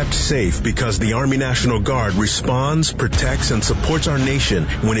is kept safe because the Army National Guard responds, protects, and supports our nation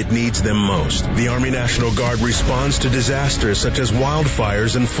when it needs them most. The Army National Guard responds to disasters such as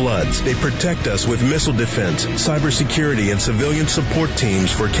wildfires and floods. They protect us with missile defense, cybersecurity, and civilian support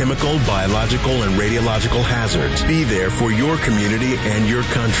teams for chemical, biological, and radiological hazards. Be there for your community and your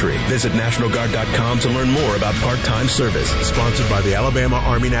country. Visit NationalGuard.com to learn more about part-time service. Sponsored by the Alabama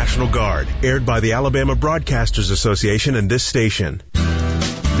Army National Guard. Aired by the Alabama Broadcasters Association and this station.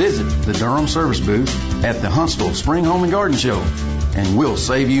 Visit the Durham service booth at the Huntsville Spring Home and Garden Show, and we'll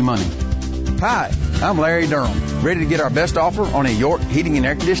save you money. Hi, I'm Larry Durham. Ready to get our best offer on a York heating and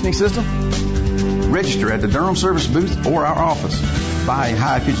air conditioning system? Register at the Durham service booth or our office. Buy a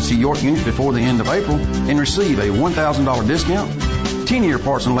high-efficiency York unit before the end of April and receive a $1,000 discount, 10-year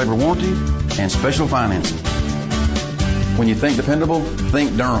parts and labor warranty, and special financing. When you think dependable,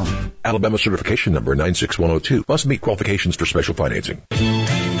 think Durham. Alabama certification number 96102. Must meet qualifications for special financing.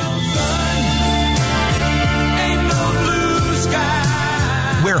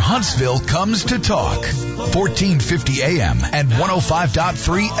 Where Huntsville comes to talk. 1450 AM and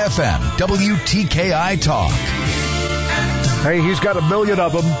 105.3 FM. WTKI Talk. Hey, he's got a million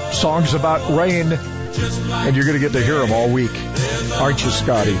of them. Songs about rain. And you're going to get to hear them all week. Aren't you,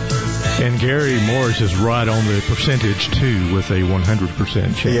 Scotty? And Gary Morris is right on the percentage, too, with a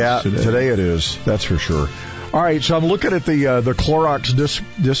 100% chance. Yeah, today it is. That's for sure. All right, so I'm looking at the Clorox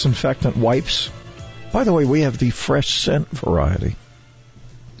disinfectant wipes. By the way, we have the fresh scent variety.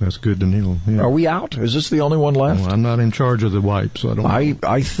 That's good to know. Yeah. Are we out? Is this the only one left? Well, I'm not in charge of the wipes, so I don't know.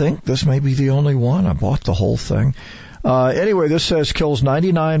 I think this may be the only one. I bought the whole thing. Anyway, this says kills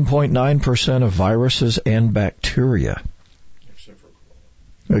 99.9% of viruses and bacteria.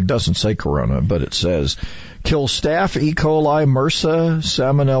 It doesn't say corona, but it says kills staph, E. coli, MRSA,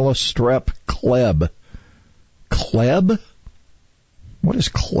 salmonella, strep, Kleb. Kleb? What is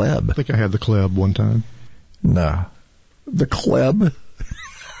Kleb? I think I had the Kleb one time. No. The Kleb?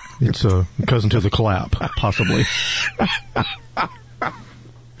 It's a cousin to the clap, possibly.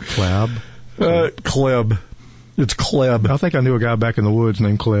 Kleb? Kleb. It's Kleb. I think I knew a guy back in the woods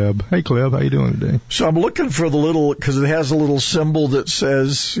named Kleb. Hey, Kleb, how you doing today? So I'm looking for the little, because it has a little symbol that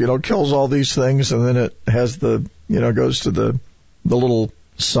says, kills all these things, and then it has the, goes to the little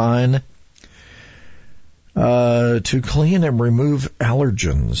sign. To clean and remove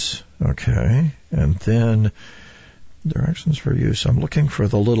allergens. Okay. And then directions for use. I'm looking for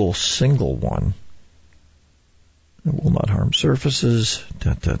the little single one. It will not harm surfaces.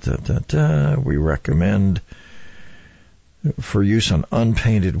 We recommend for use on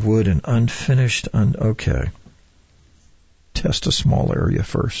unpainted wood and unfinished. Okay. Test a small area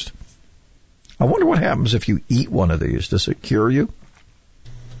first. I wonder what happens if you eat one of these. Does it cure you?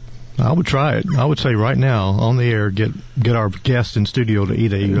 I would try it. I would say right now on the air, get our guest in studio to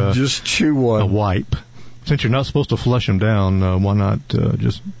eat just chew one. A wipe. Since you're not supposed to flush them down, why not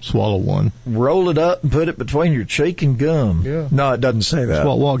just swallow one? Roll it up and put it between your cheek and gum. Yeah. No, it doesn't say that. That's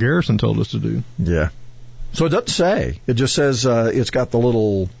what Walt Garrison told us to do. Yeah. So it doesn't say. It just says it's got the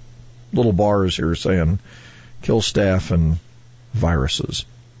little bars here saying kill staph and viruses.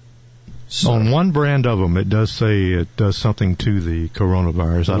 So. On one brand of them, it does say it does something to the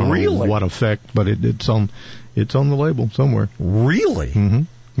coronavirus. I don't know what effect, but it's on the label somewhere. Really? Mm-hmm.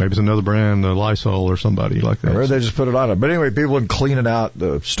 Maybe it's another brand, Lysol or somebody like that. Or they just put it on it. But anyway, people have been cleaning out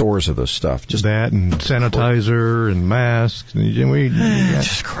the stores of this stuff. Just that and sanitizer and masks. It's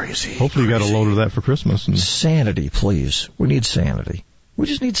just crazy. Hopefully you got a load of that for Christmas. And sanity, please. We need sanity. We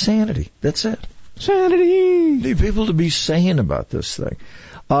just need sanity. That's it. Sanity. Need people to be sane about this thing.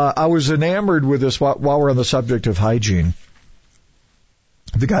 I was enamored with this while we're on the subject of hygiene.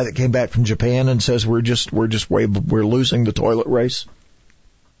 The guy that came back from Japan and says we're losing the toilet race.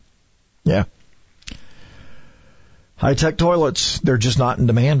 Yeah. High-tech toilets, they're just not in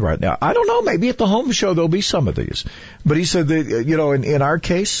demand right now. I don't know, maybe at the home show there'll be some of these. But he said that, in our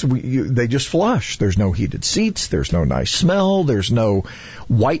case, they just flush. There's no heated seats. There's no nice smell. There's no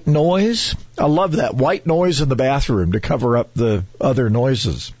white noise. I love that white noise in the bathroom to cover up the other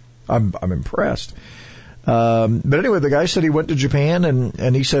noises. I'm impressed. But anyway, the guy said he went to Japan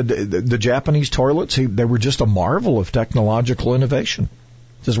and he said the Japanese toilets, they were just a marvel of technological innovation.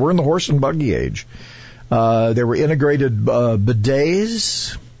 He says we're in the horse and buggy age. There were integrated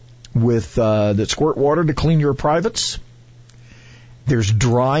bidets with that squirt water to clean your privates. There's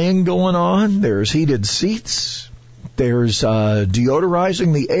drying going on. There's heated seats. There's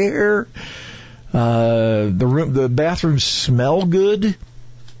deodorizing the air. The bathrooms smell good.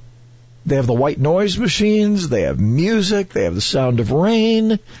 They have the white noise machines. They have music. They have the sound of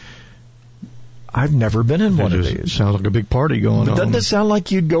rain. I've never been in one of these. Sounds like a big party going on. Doesn't it sound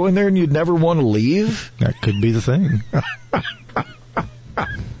like you'd go in there and you'd never want to leave? That could be the thing.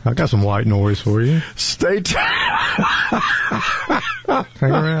 I got some white noise for you. Stay tuned. Hang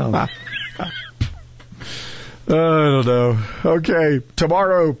around. I don't know. Okay,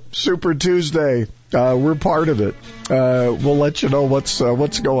 tomorrow, Super Tuesday. We're part of it. We'll let you know what's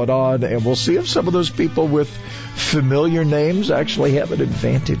going on, and we'll see if some of those people with familiar names actually have an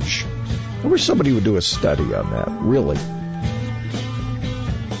advantage. I wish somebody would do a study on that, really.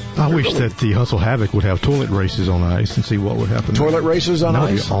 I wish that the Hustle Havoc would have toilet races on ice and see what would happen. Toilet races on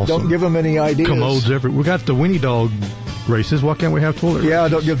ice? Awesome. Don't give them any ideas. Commodes everywhere. We got the Winnie Dog races. Why can't we have toilet races? Yeah,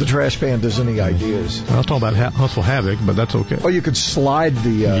 don't give the Trash Pandas any ideas. I was talking about Hustle Havoc, but that's okay. Oh, you could slide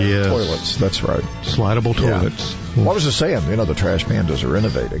the toilets. That's right. Slidable toilets. Yeah. Well, I was just saying, the Trash Pandas are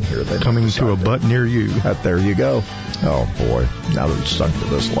innovating here. They coming to a butt near you. There you go. Oh, boy. Now that it's sunk to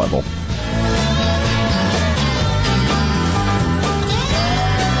this level.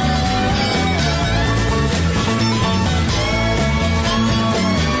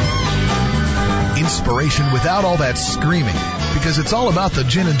 Inspiration without all that screaming, because it's all about the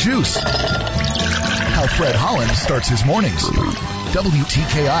gin and juice. How Fred Holland starts his mornings.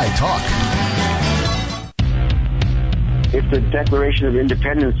 WTKI Talk. If the Declaration of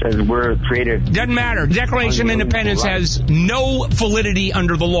Independence says we're created... Doesn't matter. The Declaration of Independence has no validity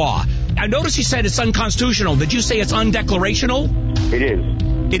under the law. I notice you said it's unconstitutional. Did you say it's undeclarational? It is.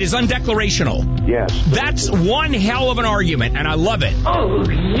 It is undeclarational. Yes. That's one hell of an argument, and I love it. Oh,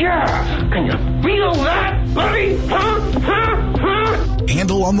 yeah. Can you feel that, buddy?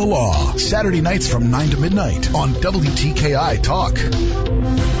 Handle on the Law. Saturday nights from 9 to midnight on WTKI Talk.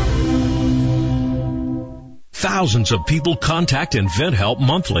 Thousands of people contact InventHelp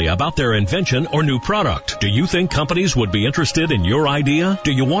monthly about their invention or new product. Do you think companies would be interested in your idea?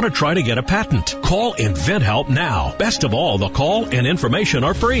 Do you want to try to get a patent? Call InventHelp now. Best of all, the call and information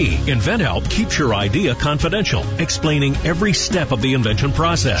are free. InventHelp keeps your idea confidential, explaining every step of the invention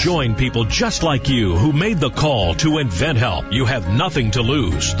process. Join people just like you who made the call to InventHelp. You have nothing to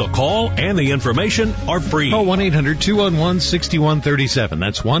lose. The call and the information are free. Call 1-800-211-6137.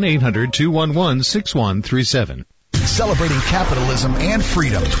 That's 1-800-211-6137. Celebrating capitalism and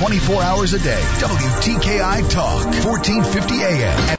freedom 24 hours a day. WTKI Talk, 1450 AM.